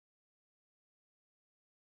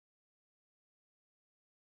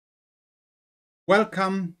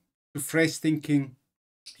Welcome to Fresh Thinking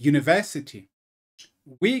University.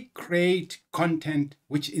 We create content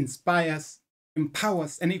which inspires,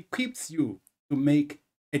 empowers, and equips you to make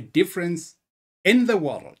a difference in the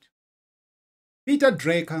world. Peter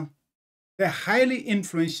Drucker, the highly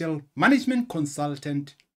influential management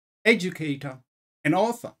consultant, educator, and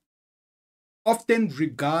author, often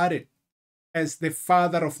regarded as the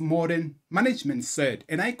father of modern management, said,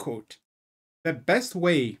 and I quote, "The best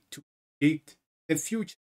way to predict the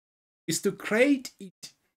future is to create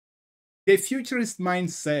it." The futurist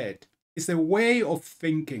mindset is a way of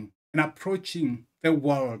thinking and approaching the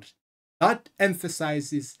world that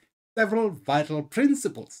emphasizes several vital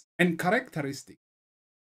principles and characteristics.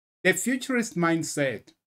 The futurist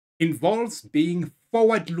mindset involves being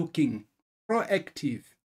forward-looking, proactive,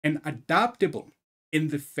 and adaptable in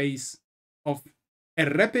the face of a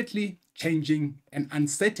rapidly changing and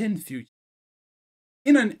uncertain future.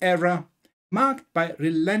 In an era marked by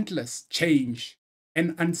relentless change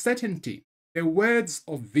and uncertainty, the words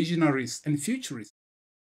of visionaries and futurists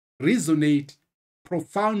resonate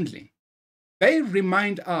profoundly. They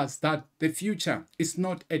remind us that the future is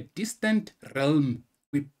not a distant realm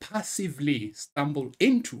we passively stumble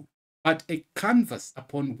into, but a canvas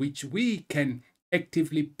upon which we can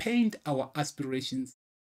actively paint our aspirations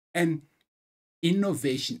and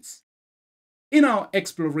innovations. In our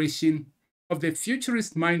exploration of the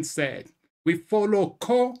futurist mindset, we follow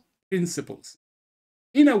core principles.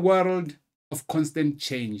 In a world of constant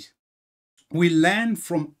change, we learn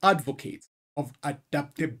from advocates of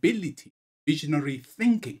adaptability, visionary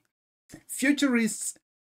thinking. Futurists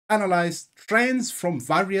analyze trends from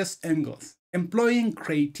various angles, employing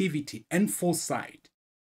creativity and foresight.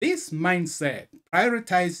 This mindset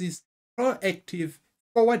prioritizes proactive,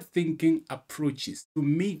 forward-thinking approaches to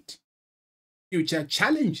meet future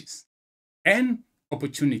challenges and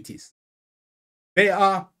opportunities. There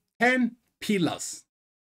are 10 pillars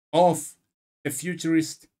of the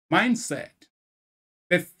futurist mindset.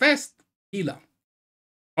 The first pillar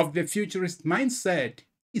of the futurist mindset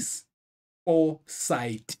is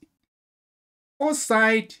foresight.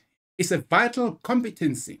 Foresight is a vital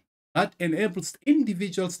competency that enables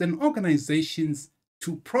individuals and organizations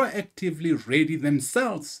to proactively ready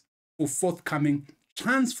themselves for forthcoming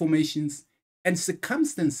transformations and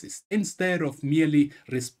circumstances instead of merely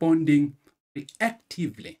responding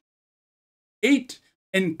reactively. It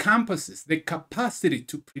encompasses the capacity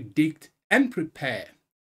to predict and prepare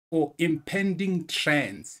for impending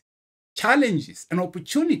trends, challenges, and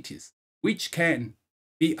opportunities, which can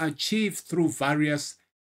be achieved through various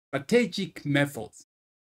strategic methods.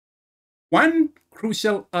 One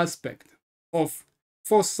crucial aspect of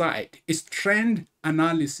foresight is trend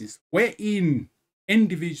analysis, wherein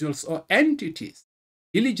individuals or entities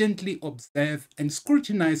diligently observe and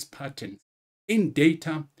scrutinize patterns in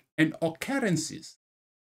data and occurrences.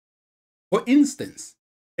 For instance,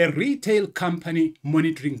 a retail company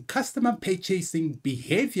monitoring customer purchasing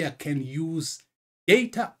behavior can use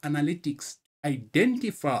data analytics to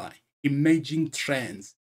identify emerging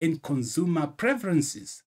trends in consumer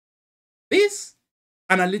preferences. This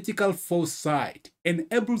analytical foresight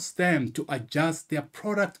enables them to adjust their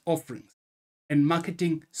product offerings and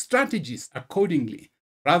marketing strategies accordingly,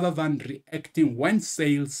 rather than reacting when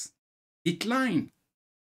sales decline.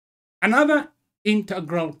 Another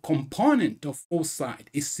integral component of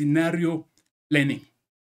foresight is scenario planning.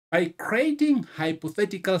 By creating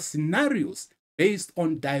hypothetical scenarios based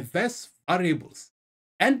on diverse variables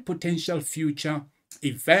and potential future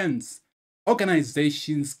events,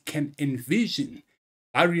 organizations can envision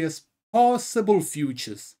various possible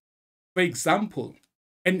futures. For example,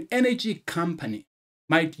 an energy company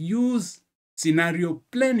might use scenario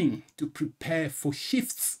planning to prepare for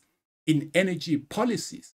shifts in energy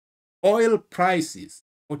policies, oil prices,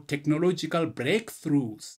 or technological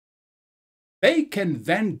breakthroughs. They can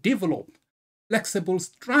then develop flexible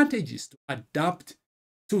strategies to adapt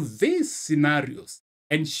to these scenarios,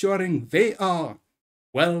 ensuring they are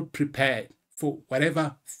well prepared for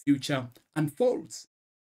whatever future unfolds.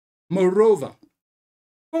 Moreover,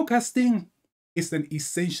 forecasting is an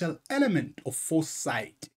essential element of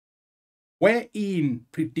foresight, wherein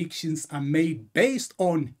predictions are made based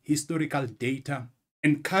on historical data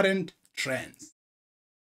and current trends.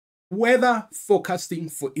 Weather forecasting,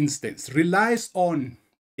 for instance, relies on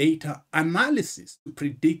data analysis to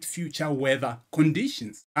predict future weather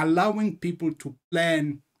conditions, allowing people to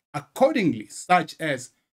plan accordingly, such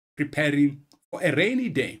as preparing for a rainy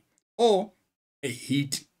day or a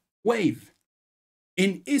heat wave.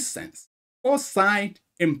 In essence, foresight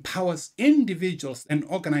empowers individuals and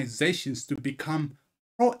organizations to become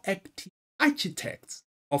proactive architects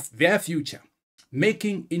of their future,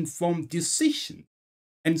 making informed decisions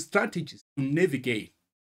and strategies to navigate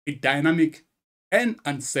a dynamic and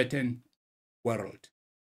uncertain world.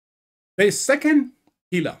 The second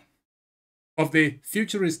pillar of the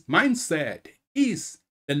futurist mindset is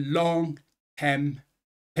the long-term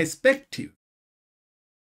perspective.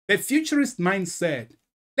 The futurist mindset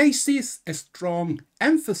places a strong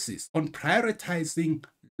emphasis on prioritizing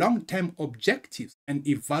long-term objectives and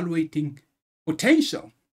evaluating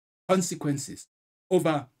potential consequences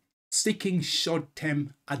over seeking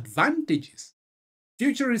short-term advantages.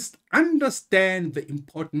 Futurists understand the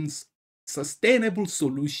importance of sustainable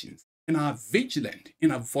solutions and are vigilant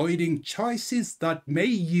in avoiding choices that may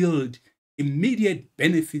yield immediate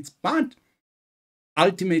benefits but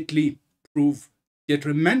ultimately prove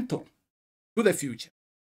detrimental to the future.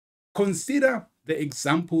 Consider the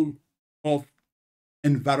example of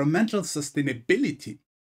environmental sustainability.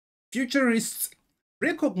 Futurists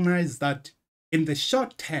recognize that in the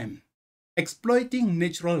short term, exploiting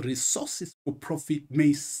natural resources for profit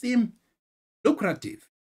may seem lucrative.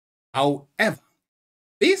 However,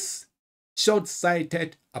 this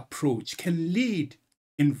short-sighted approach can lead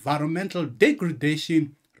environmental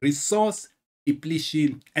degradation, resource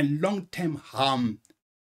depletion, and long-term harm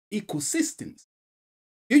ecosystems.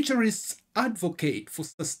 Futurists advocate for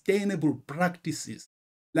sustainable practices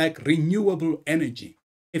like renewable energy,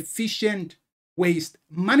 efficient waste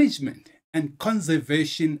management, and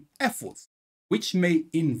conservation efforts, which may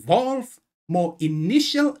involve more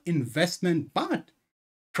initial investment but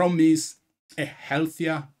promise a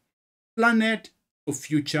healthier planet for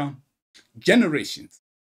future generations.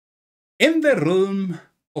 In the realm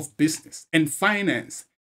of business and finance,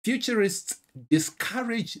 futurists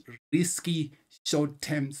discourage risky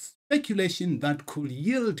short-term speculation that could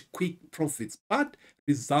yield quick profits but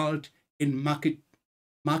result in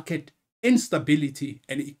market instability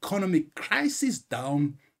and economic crisis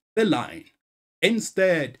down the line.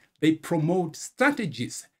 Instead, they promote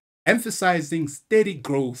strategies emphasizing steady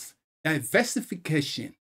growth,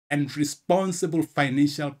 diversification, and responsible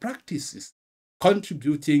financial practices,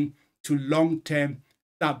 contributing to long-term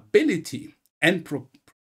stability and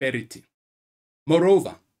prosperity.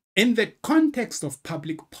 Moreover, in the context of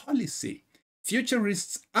public policy,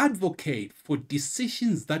 futurists advocate for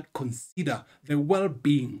decisions that consider the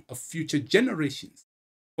well-being of future generations.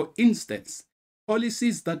 For instance,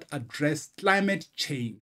 policies that address climate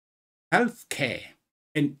change, healthcare,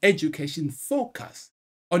 and education focus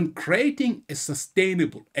on creating a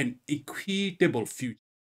sustainable and equitable future,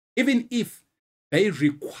 even if they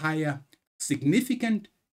require significant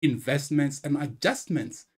investments and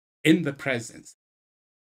adjustments in the present.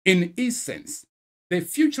 In essence, the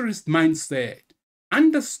futurist mindset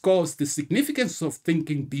underscores the significance of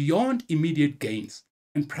thinking beyond immediate gains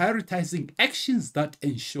and prioritizing actions that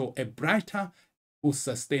ensure a brighter, more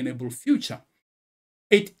sustainable future.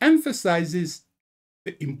 It emphasizes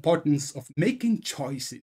the importance of making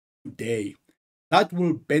choices today that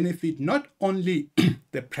will benefit not only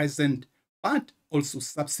the present but also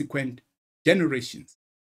subsequent generations.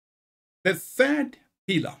 The third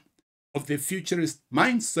pillar of the futurist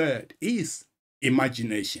mindset is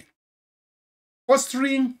imagination.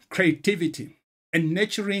 Fostering creativity and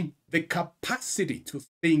nurturing the capacity to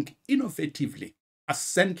think innovatively are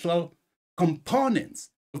central components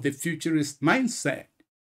of the futurist mindset.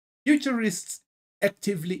 Futurists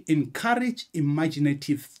actively encourage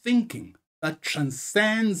imaginative thinking that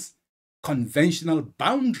transcends conventional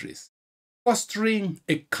boundaries, fostering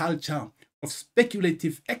a culture of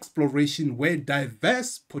speculative exploration where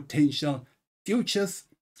diverse potential futures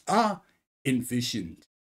are envisioned.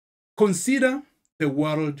 Consider the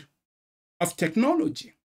world of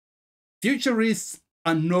technology. Futurists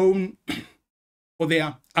are known for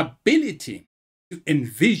their ability to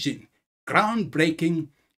envision groundbreaking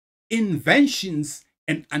inventions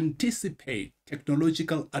and anticipate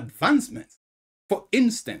technological advancements. For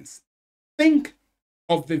instance, think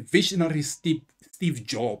of the visionary Steve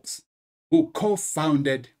Jobs, who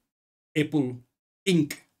co-founded Apple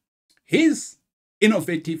Inc. His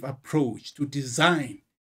innovative approach to design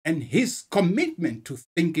and his commitment to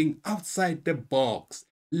thinking outside the box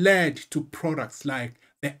led to products like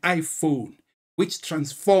the iPhone, which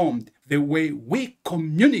transformed the way we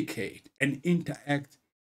communicate and interact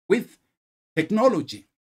with technology.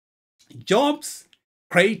 Jobs'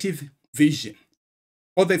 creative vision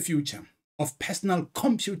for the future of personal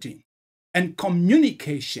computing and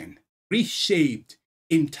communication reshaped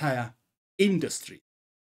entire industry.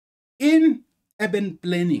 In urban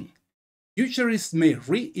planning, futurists may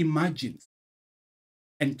reimagine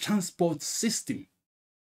and transport systems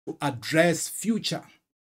to address future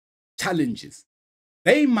challenges,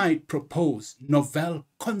 They might propose novel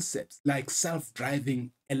concepts like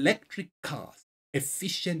self-driving electric cars,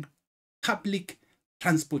 efficient public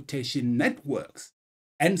transportation networks,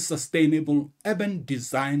 and sustainable urban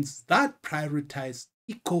designs that prioritize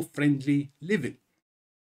eco-friendly living.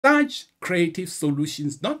 Such creative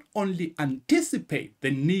solutions not only anticipate the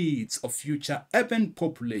needs of future urban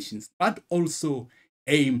populations, but also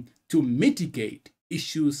aim to mitigate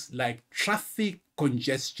issues like traffic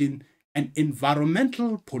congestion and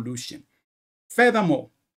environmental pollution. Furthermore,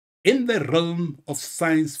 in the realm of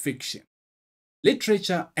science fiction,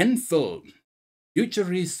 literature, and film,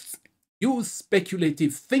 futurists use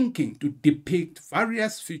speculative thinking to depict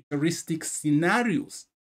various futuristic scenarios.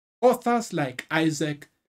 Authors like Isaac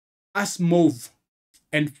Asimov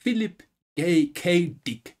and Philip K.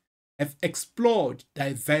 Dick have explored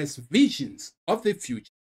diverse visions of the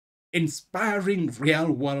future, inspiring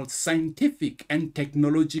real-world scientific and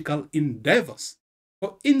technological endeavors.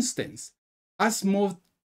 For instance, Asimov's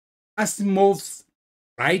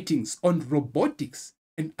writings on robotics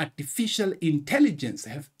and artificial intelligence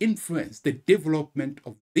have influenced the development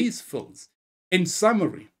of these fields. In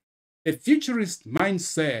summary, the futurist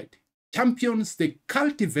mindset champions the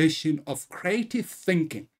cultivation of creative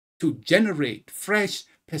thinking to generate fresh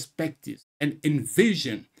perspectives and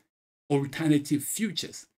envision alternative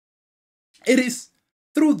futures. It is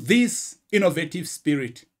through this innovative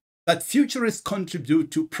spirit that futurists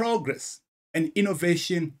contribute to progress and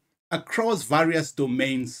innovation across various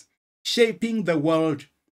domains, shaping the world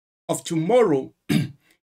of tomorrow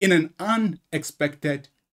in an unexpected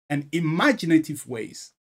and imaginative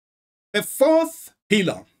ways. The fourth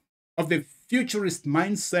pillar of the futurist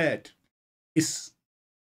mindset is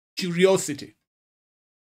curiosity,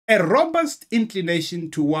 a robust inclination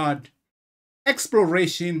toward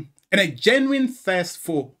exploration and a genuine thirst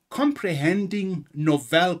for comprehending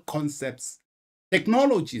novel concepts,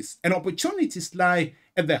 technologies, and opportunities lie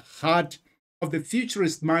at the heart of the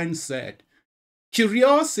futurist mindset.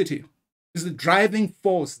 Curiosity is the driving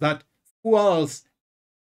force that fuels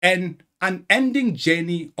an unending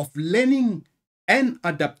journey of learning and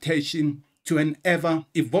adaptation to an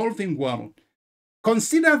ever-evolving world.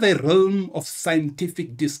 Consider the realm of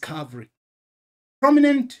scientific discovery.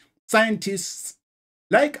 Prominent scientists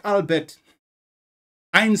like Albert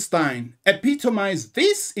Einstein epitomize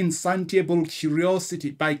this insatiable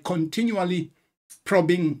curiosity by continually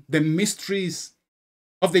probing the mysteries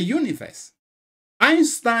of the universe.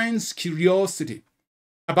 Einstein's curiosity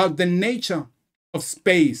about the nature of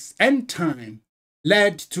space and time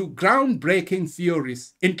led to groundbreaking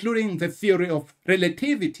theories, including the theory of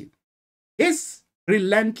relativity. His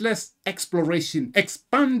relentless exploration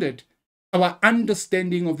expanded our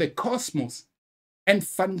understanding of the cosmos and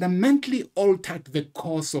fundamentally altered the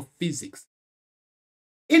course of physics.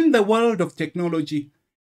 In the world of technology,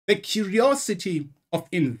 the curiosity of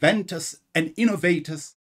inventors and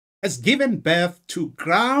innovators has given birth to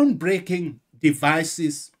groundbreaking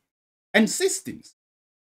devices and systems.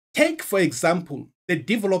 Take, for example, the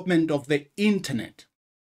development of the internet.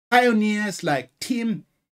 Pioneers like Tim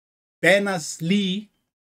Berners-Lee,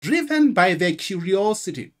 driven by their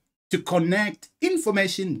curiosity to connect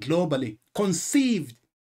information globally, conceived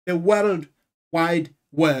the World Wide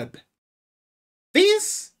Web.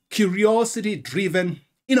 This curiosity-driven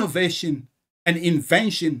innovation and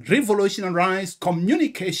invention revolutionized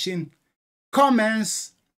communication,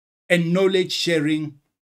 commerce, and knowledge sharing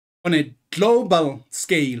on a global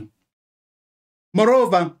scale.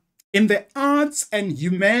 Moreover, in the arts and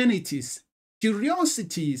humanities,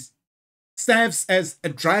 curiosity serves as a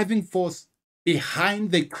driving force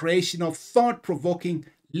behind the creation of thought-provoking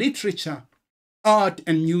literature, art,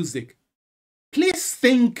 and music. Please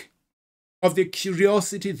think of the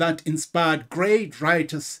curiosity that inspired great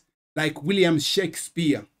writers like William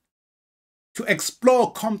Shakespeare to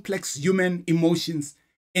explore complex human emotions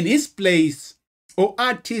in his plays, or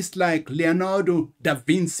artists like Leonardo da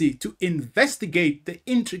Vinci to investigate the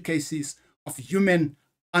intricacies of human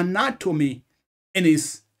anatomy in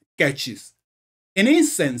his sketches. In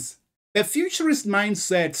essence, the futurist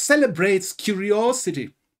mindset celebrates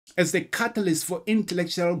curiosity as the catalyst for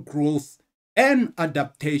intellectual growth and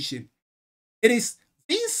adaptation. It is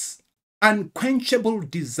this unquenchable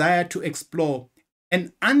desire to explore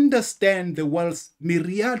and understand the world's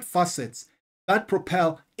myriad facets that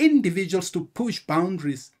propel individuals to push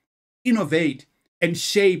boundaries, innovate, and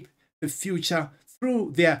shape the future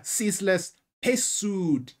through their ceaseless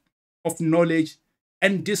pursuit of knowledge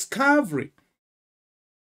and discovery.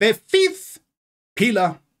 The fifth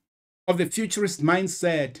pillar of the futurist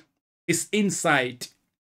mindset is insight.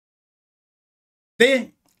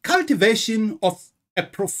 The cultivation of a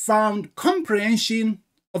profound comprehension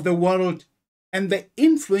of the world and the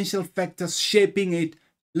influential factors shaping it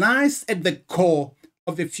lies at the core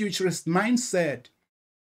of the futurist mindset.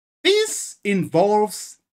 This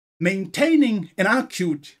involves maintaining an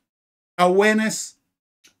acute awareness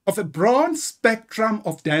of a broad spectrum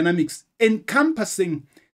of dynamics encompassing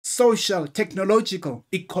social, technological,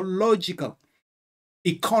 ecological,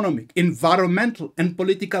 economic, environmental, and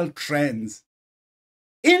political trends.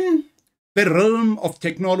 In the realm of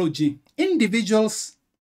technology, individuals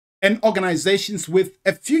and organizations with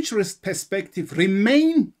a futurist perspective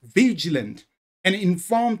remain vigilant and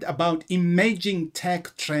informed about emerging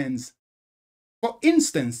tech trends. For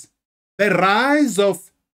instance, the rise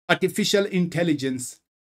of artificial intelligence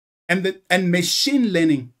and machine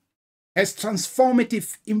learning has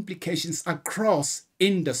transformative implications across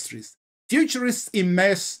industries. Futurists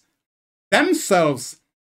immerse themselves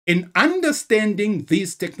in understanding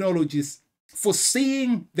these technologies,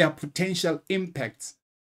 foreseeing their potential impacts,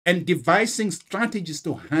 and devising strategies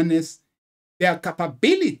to harness their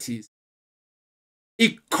capabilities.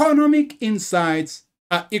 Economic insights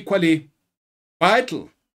are equally vital.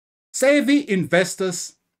 Savvy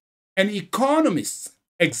investors and economists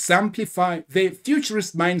exemplify the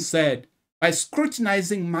futurist mindset by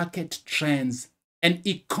scrutinizing market trends and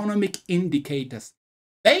economic indicators.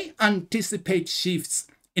 They anticipate shifts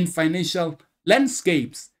in financial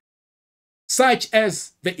landscapes, such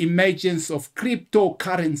as the emergence of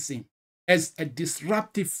cryptocurrency as a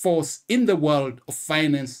disruptive force in the world of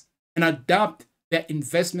finance, and adapt their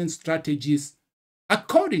investment strategies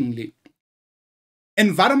accordingly.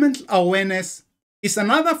 Environmental awareness is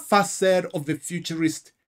another facet of the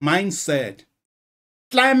futurist mindset.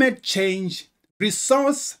 Climate change,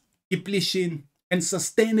 resource depletion, and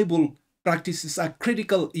sustainable practices are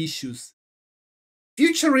critical issues.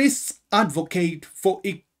 Futurists advocate for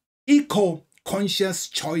eco-conscious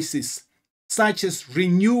choices such as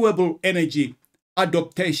renewable energy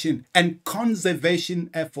adoption and conservation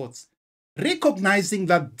efforts, recognizing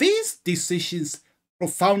that these decisions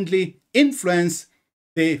profoundly influence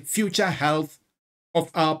the future health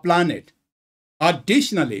of our planet.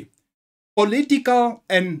 Additionally, political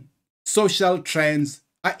and social trends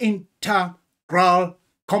are integral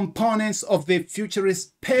components of the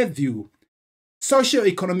futurist purview.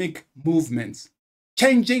 Socioeconomic movements,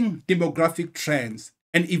 changing demographic trends,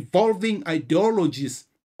 and evolving ideologies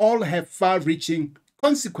all have far-reaching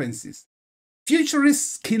consequences.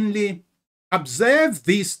 Futurists keenly observe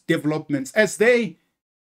these developments as they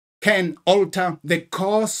can alter the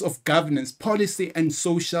course of governance, policy, and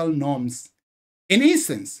social norms. In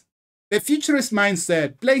essence, the futurist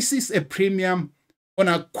mindset places a premium on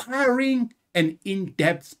acquiring an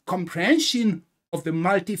in-depth comprehension of the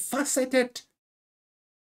multifacets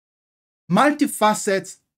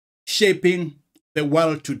shaping the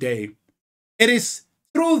world today. It is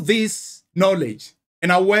through this knowledge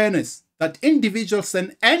and awareness that individuals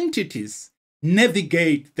and entities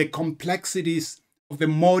navigate the complexities of the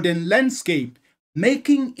modern landscape,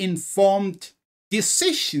 making informed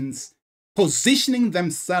decisions, positioning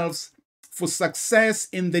themselves for success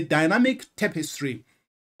in the dynamic tapestry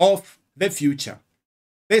of the future.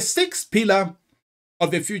 The sixth pillar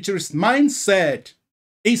of the futurist mindset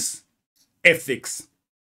is ethics.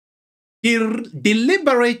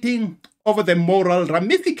 Deliberating over the moral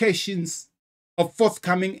ramifications of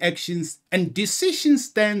forthcoming actions and decisions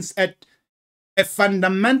stands at a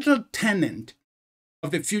fundamental tenet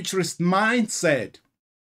of the futurist mindset.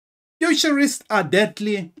 Futurists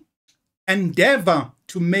ardently endeavor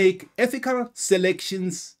to make ethical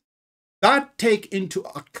selections that take into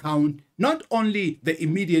account not only the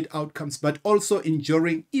immediate outcomes, but also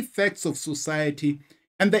enduring effects of society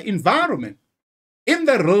and the environment. In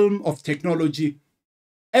the realm of technology,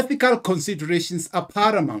 ethical considerations are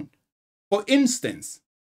paramount. For instance,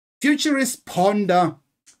 futurists ponder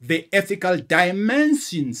the ethical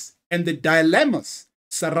dimensions and the dilemmas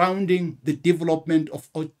surrounding the development of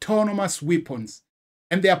autonomous weapons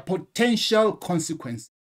and their potential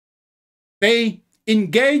consequences. They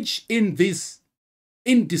engage in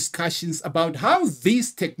discussions about how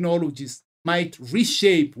these technologies might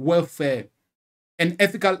reshape warfare and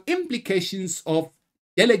ethical implications of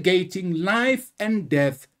delegating life and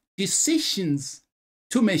death decisions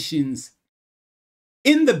to machines.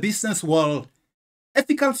 In the business world,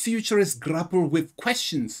 ethical futurists grapple with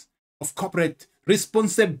questions of corporate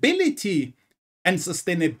responsibility and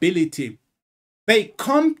sustainability. They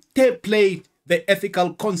contemplate the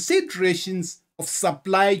ethical considerations of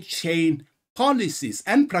supply chain policies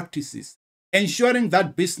and practices, ensuring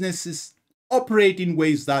that businesses operate in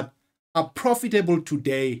ways that are profitable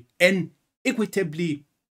today and equitably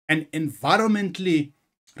and environmentally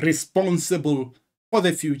responsible for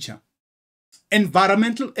the future.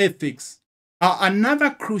 Environmental ethics are another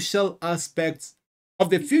crucial aspect of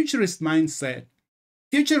the futurist mindset.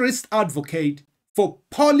 Futurists advocate for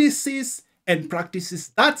policies and practices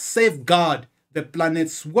that safeguard the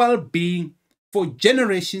planet's well-being for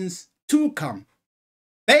generations to come.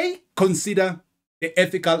 They consider the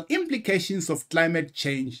ethical implications of climate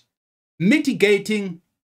change, mitigating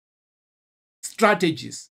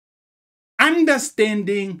strategies,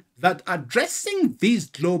 understanding that addressing these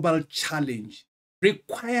global challenges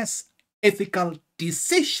requires ethical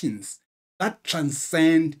decisions that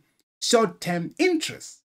transcend short-term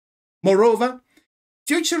interests. Moreover,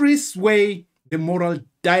 futurists weigh the moral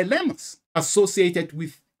dilemmas associated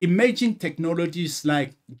with emerging technologies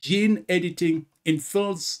like gene editing in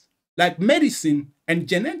fields like medicine and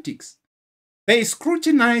genetics. They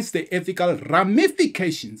scrutinize the ethical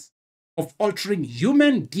ramifications of altering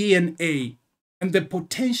human DNA and the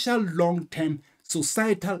potential long-term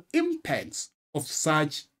societal impacts of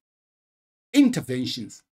such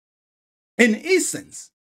interventions. In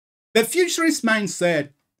essence, the futurist mindset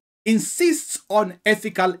insists on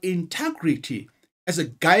ethical integrity as a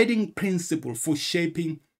guiding principle for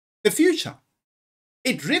shaping the future.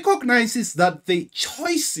 It recognizes that the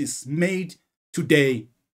choices made today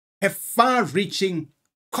have far-reaching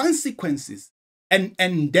consequences and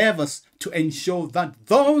endeavors to ensure that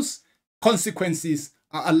those consequences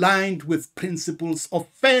are aligned with principles of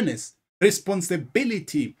fairness,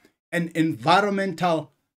 responsibility, and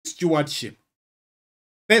environmental stewardship.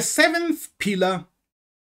 The seventh pillar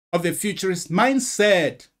of the futurist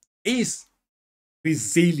mindset is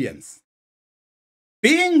resilience.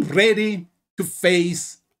 Being ready to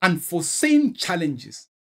face unforeseen challenges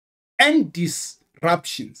and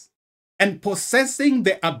disruptions and possessing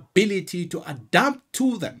the ability to adapt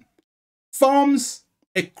to them forms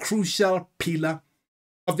a crucial pillar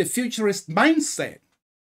of the futurist mindset.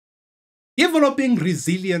 Developing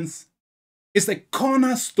resilience is a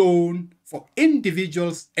cornerstone for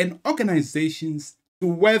individuals and organizations to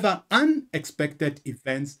weather unexpected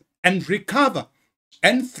events and recover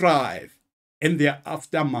and thrive in their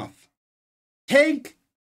aftermath. Take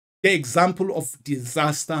the example of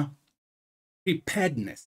disaster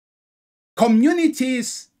preparedness.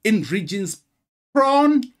 Communities in regions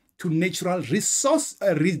prone to natural resource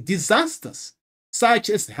disasters, such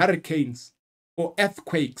as hurricanes or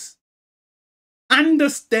earthquakes,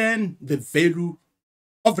 understand the value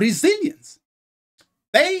of resilience.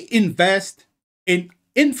 They invest in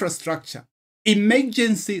infrastructure,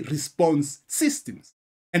 emergency response systems,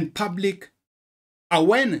 and public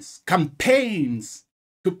awareness campaigns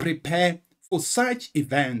to prepare for such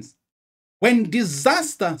events. When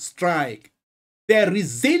disaster strikes, their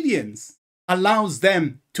resilience allows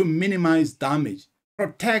them to minimize damage,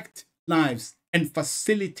 protect lives, and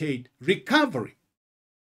facilitate recovery.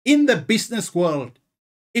 In the business world,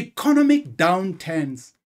 economic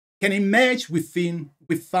downturns can emerge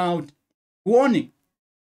without warning.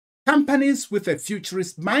 Companies with a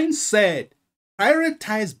futurist mindset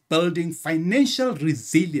prioritize building financial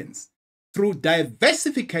resilience through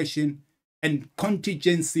diversification and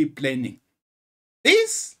contingency planning.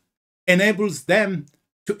 This enables them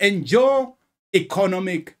to endure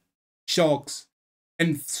economic shocks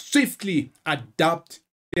and swiftly adapt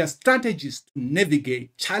their strategies to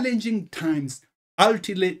navigate challenging times,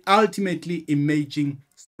 ultimately emerging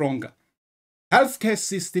stronger. Healthcare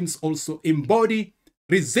systems also embody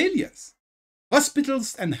resilience.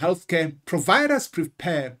 Hospitals and healthcare providers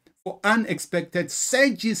prepare for unexpected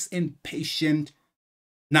surges in patient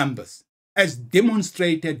numbers, as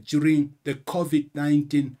demonstrated during the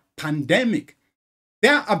COVID-19 pandemic.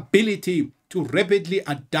 Their ability to rapidly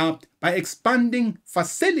adapt by expanding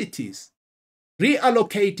facilities,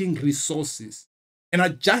 reallocating resources, and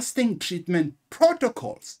adjusting treatment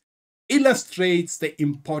protocols illustrates the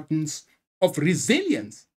importance of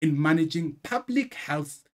resilience in managing public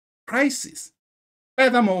health crises.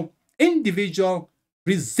 Furthermore, individual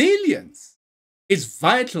resilience is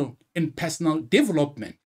vital in personal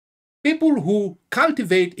development. People who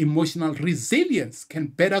cultivate emotional resilience can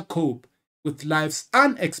better cope with life's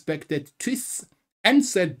unexpected twists and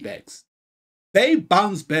setbacks. They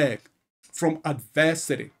bounce back from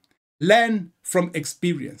adversity, learn from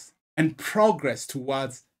experience, and progress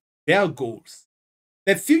towards their goals.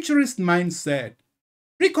 The futurist mindset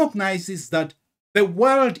recognizes that the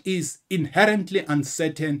world is inherently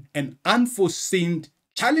uncertain and unforeseen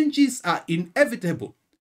challenges are inevitable.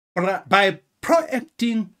 By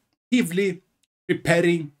proactively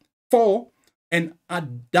preparing for and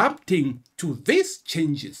adapting to these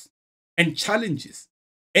changes and challenges,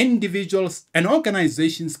 individuals and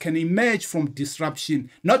organizations can emerge from disruption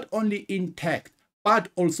not only intact, but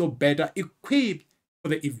also better equipped for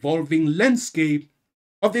the evolving landscape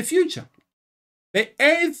of the future. The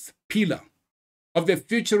eighth pillar of the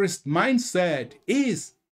futurist mindset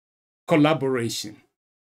is collaboration.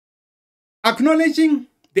 Acknowledging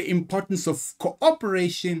the importance of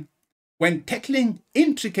cooperation when tackling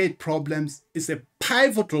intricate problems is a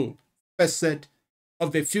pivotal facet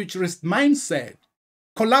of the futurist mindset.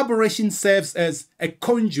 Collaboration serves as a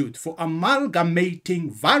conduit for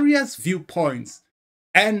amalgamating various viewpoints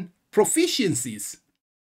and proficiencies.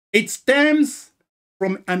 It stems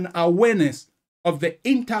from an awareness of the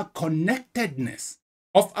interconnectedness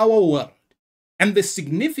of our world and the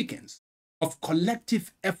significance of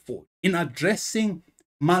collective effort in addressing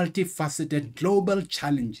multifaceted global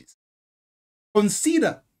challenges.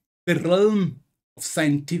 Consider the realm of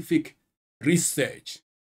scientific research.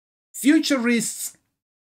 Futurists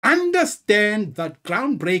understand that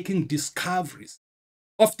groundbreaking discoveries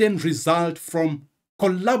often result from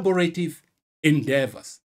collaborative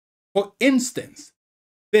endeavors. For instance,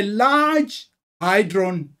 the Large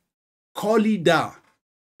Hadron Collider,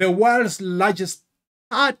 the world's largest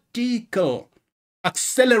particle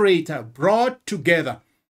accelerator, brought together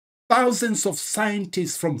thousands of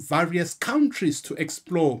scientists from various countries to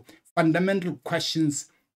explore fundamental questions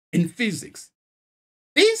in physics.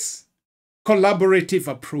 This collaborative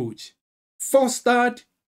approach fostered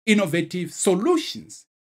innovative solutions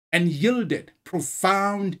and yielded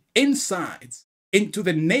profound insights into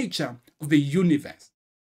the nature of the universe.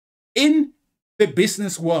 In the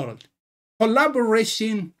business world,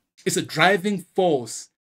 collaboration is a driving force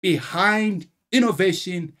behind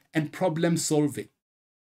innovation and problem solving.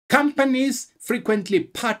 Companies frequently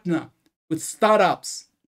partner with startups,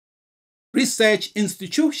 research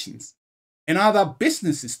institutions, and other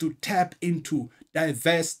businesses to tap into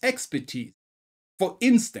diverse expertise. For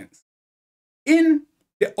instance, in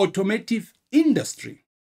the automotive industry,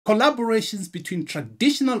 collaborations between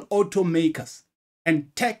traditional automakers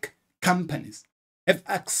and tech companies have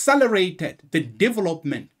accelerated the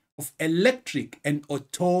development of electric and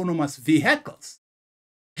autonomous vehicles.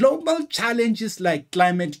 Global challenges like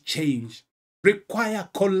climate change require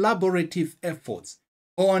collaborative efforts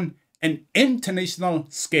on an international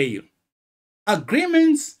scale.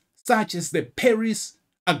 Agreements such as the Paris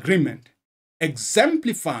Agreement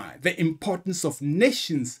exemplify the importance of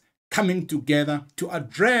nations coming together to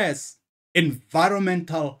address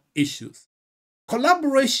environmental issues.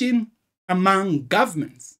 Collaboration among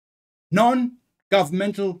governments,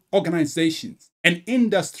 non-governmental organizations, and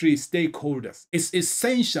industry stakeholders is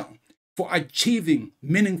essential for achieving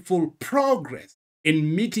meaningful progress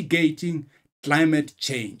in mitigating climate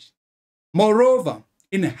change. Moreover,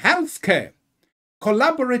 in healthcare,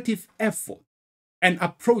 collaborative efforts and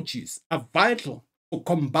approaches are vital for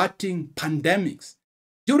combating pandemics.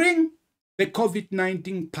 During the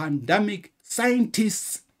COVID-19 pandemic,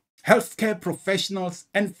 scientists, healthcare professionals,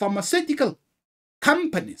 and pharmaceutical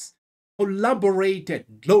companies collaborated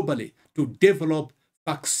globally to develop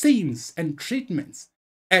vaccines and treatments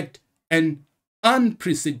at an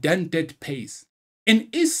unprecedented pace. In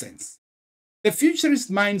essence, the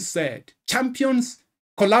futurist mindset champions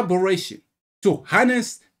collaboration to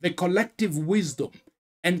harness the collective wisdom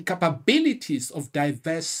and capabilities of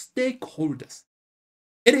diverse stakeholders.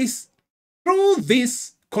 It is through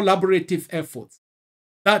these collaborative efforts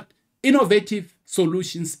that innovative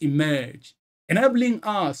solutions emerge, enabling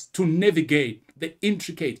us to navigate the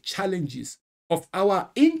intricate challenges of our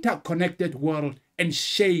interconnected world and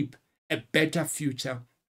shape a better future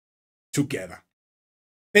together.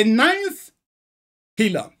 The ninth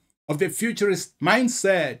pillar of the futurist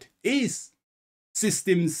mindset is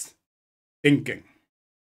systems thinking.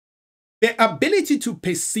 The ability to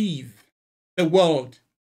perceive the world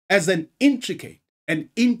as an intricate and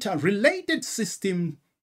interrelated system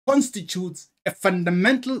constitutes a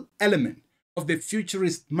fundamental element of the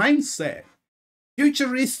futurist mindset.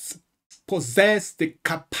 Futurists possess the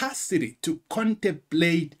capacity to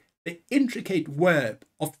contemplate the intricate web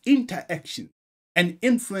of interaction and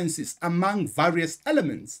influences among various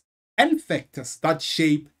elements and factors that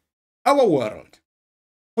shape our world.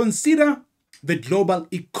 Consider the global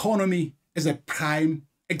economy as a prime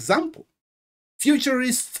example.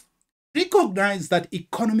 Futurists recognize that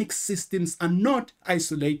economic systems are not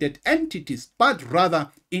isolated entities, but rather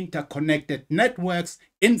interconnected networks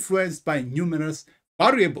influenced by numerous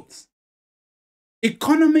variables.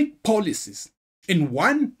 Economic policies in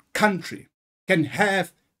one country can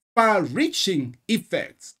have far-reaching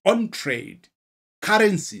effects on trade,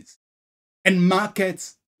 currencies, and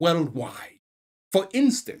markets worldwide. For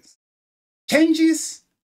instance, changes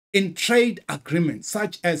in trade agreements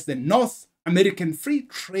such as the North American Free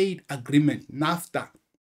Trade Agreement, NAFTA,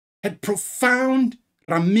 had profound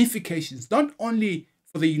ramifications not only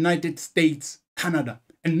for the United States, Canada,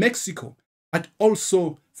 and Mexico, but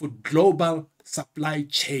also for global supply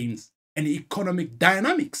chains and economic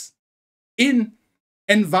dynamics. In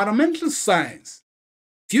environmental science,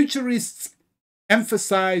 futurists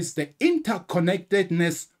emphasize the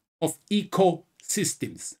interconnectedness of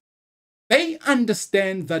ecosystems. They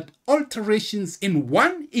understand that alterations in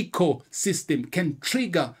one ecosystem can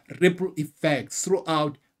trigger ripple effects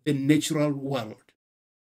throughout the natural world.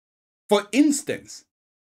 For instance,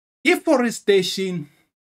 deforestation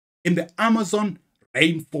in the Amazon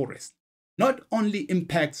rainforest not only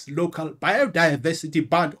impacts local biodiversity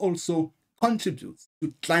but also contributes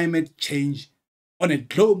to climate change on a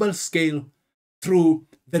global scale through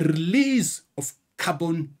the release of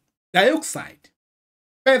carbon dioxide.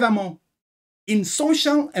 Furthermore, in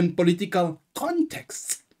social and political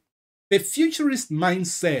contexts, the futurist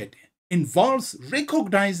mindset involves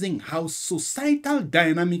recognizing how societal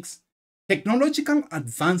dynamics, technological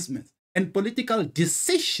advancements, and political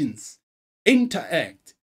decisions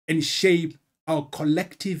interact and shape our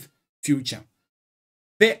collective future.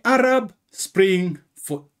 The Arab Spring,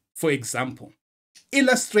 for example,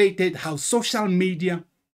 illustrated how social media,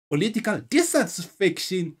 political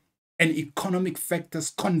dissatisfaction, and economic factors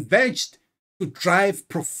converged to drive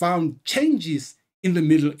profound changes in the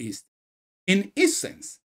Middle East. In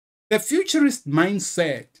essence, the futurist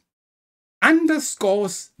mindset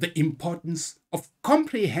underscores the importance of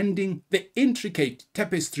comprehending the intricate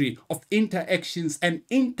tapestry of interactions and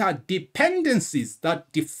interdependencies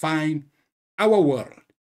that define our world.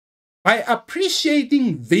 By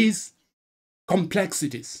appreciating these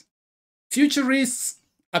complexities, futurists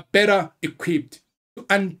are better equipped to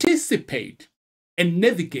anticipate and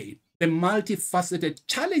navigate the multifaceted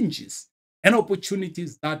challenges and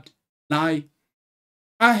opportunities that lie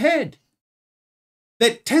ahead.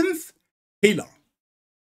 The 10th pillar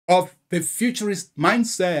of the futurist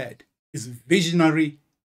mindset is visionary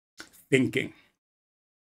thinking.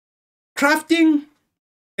 Crafting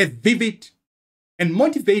a vivid and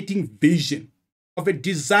motivating vision of a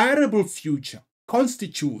desirable future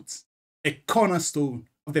constitutes a cornerstone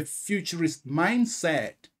of the futurist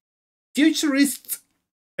mindset. Futurists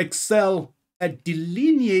excel at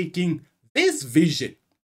delineating this vision,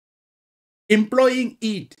 employing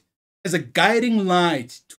it as a guiding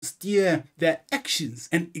light to steer their actions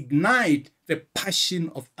and ignite the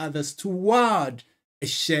passion of others toward a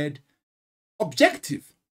shared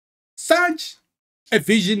objective. Such a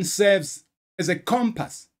vision serves as a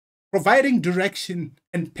compass, providing direction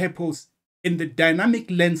and purpose in the dynamic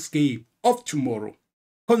landscape of tomorrow.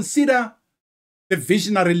 Consider the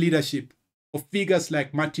visionary leadership of figures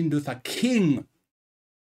like Martin Luther King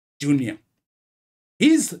Jr.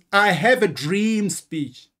 His "I Have a Dream"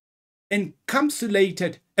 speech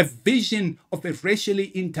encapsulated a vision of a racially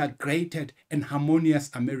integrated and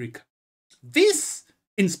harmonious America. This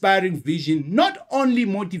inspiring vision not only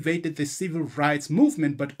motivated the civil rights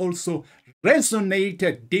movement, but also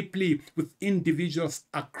resonated deeply with individuals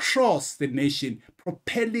across the nation,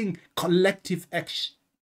 propelling collective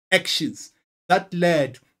actions that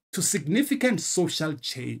led to significant social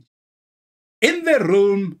change. In the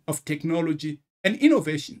realm of technology and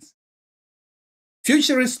innovations,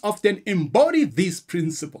 futurists often embody this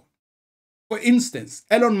principle. For instance,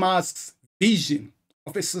 Elon Musk's vision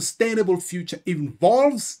of a sustainable future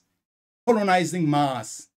involves colonizing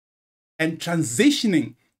Mars and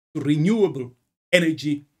transitioning to renewable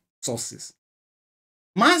energy sources.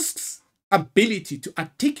 Musk's ability to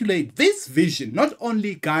articulate this vision not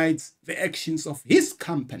only guides the actions of his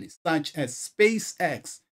companies, such as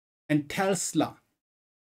SpaceX and Tesla,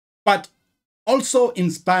 but also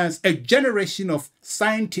inspires a generation of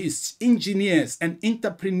scientists, engineers, and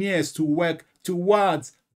entrepreneurs to work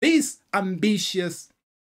towards these ambitious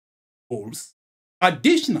goals.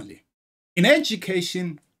 Additionally, in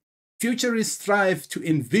education, futurists strive to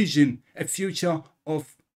envision a future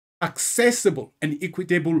of accessible and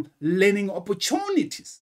equitable learning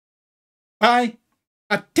opportunities. By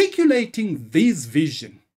articulating this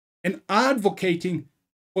vision and advocating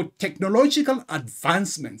for technological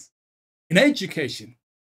advancements in education,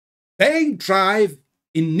 they drive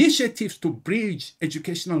initiatives to bridge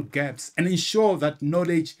educational gaps and ensure that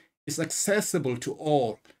knowledge is accessible to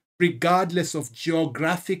all, regardless of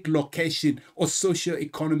geographic location or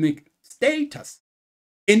socioeconomic status.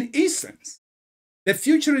 In essence, the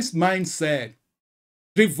futurist mindset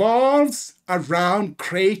revolves around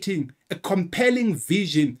creating a compelling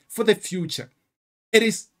vision for the future. It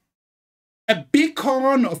is a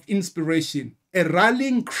beacon of inspiration a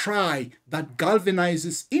rallying cry that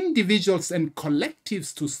galvanizes individuals and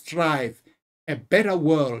collectives to strive a better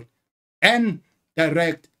world and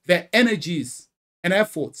direct their energies and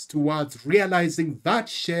efforts towards realizing that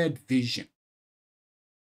shared vision.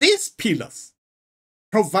 These pillars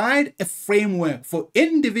provide a framework for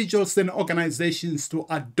individuals and organizations to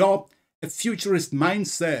adopt a futurist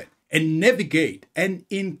mindset and navigate an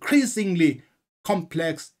increasingly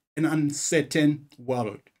complex and uncertain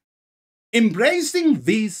world. Embracing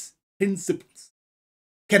these principles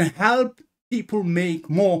can help people make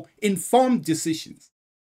more informed decisions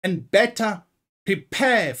and better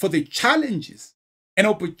prepare for the challenges and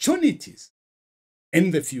opportunities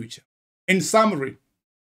in the future. In summary,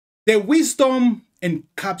 the wisdom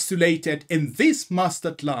encapsulated in this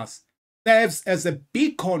masterclass serves as a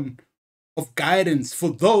beacon of guidance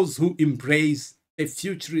for those who embrace a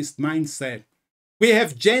futurist mindset. We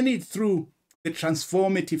have journeyed through the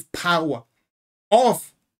transformative power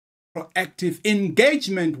of proactive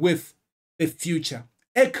engagement with the future,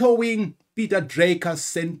 echoing Peter Drucker's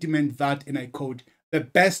sentiment that, and I quote, the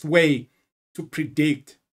best way to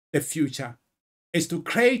predict the future is to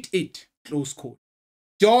create it, close quote.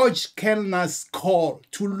 George Kellner's call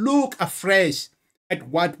to look afresh at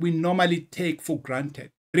what we normally take for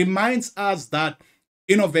granted reminds us that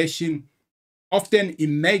innovation often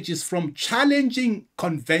emerges from challenging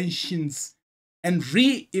conventions and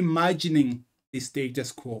reimagining the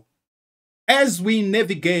status quo. As we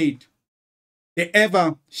navigate the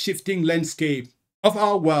ever-shifting landscape of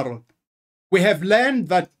our world, we have learned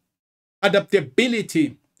that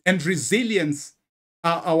adaptability and resilience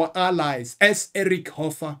are our allies, as Eric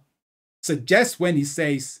Hoffer suggests when he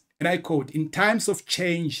says, and I quote, in times of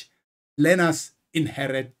change, learners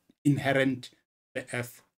inherit the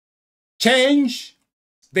earth. Change,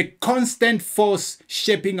 the constant force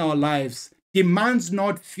shaping our lives, demands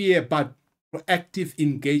not fear but proactive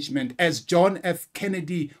engagement. As John F.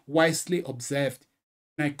 Kennedy wisely observed,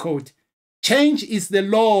 and I quote, change is the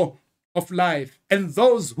law of life, and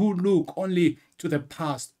those who look only to the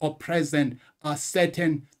past or present are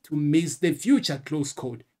certain to miss the future, close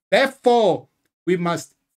quote. Therefore, we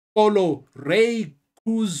must follow Ray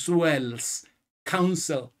Kurzweil's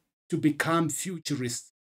counsel to become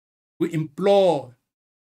futurists. We implore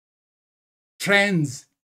trends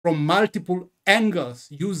from multiple angles,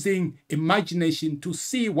 using imagination to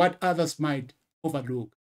see what others might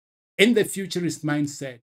overlook. In the futurist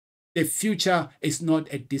mindset, the future is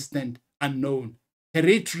not a distant, unknown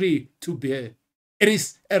territory to bear. It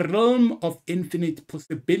is a realm of infinite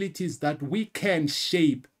possibilities that we can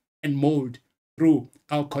shape and mold through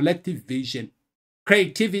our collective vision,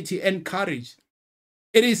 creativity, and courage.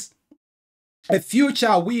 It is a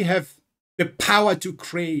future we have the power to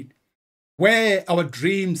create, where our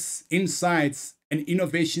dreams, insights, and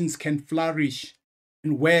innovations can flourish,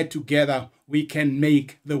 and where together we can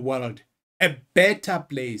make the world a better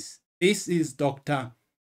place. This is Dr.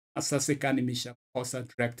 Asasekani Misha Kosa,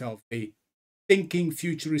 Director of the Thinking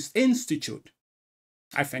Futurist Institute.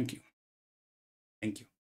 I thank you. Thank you.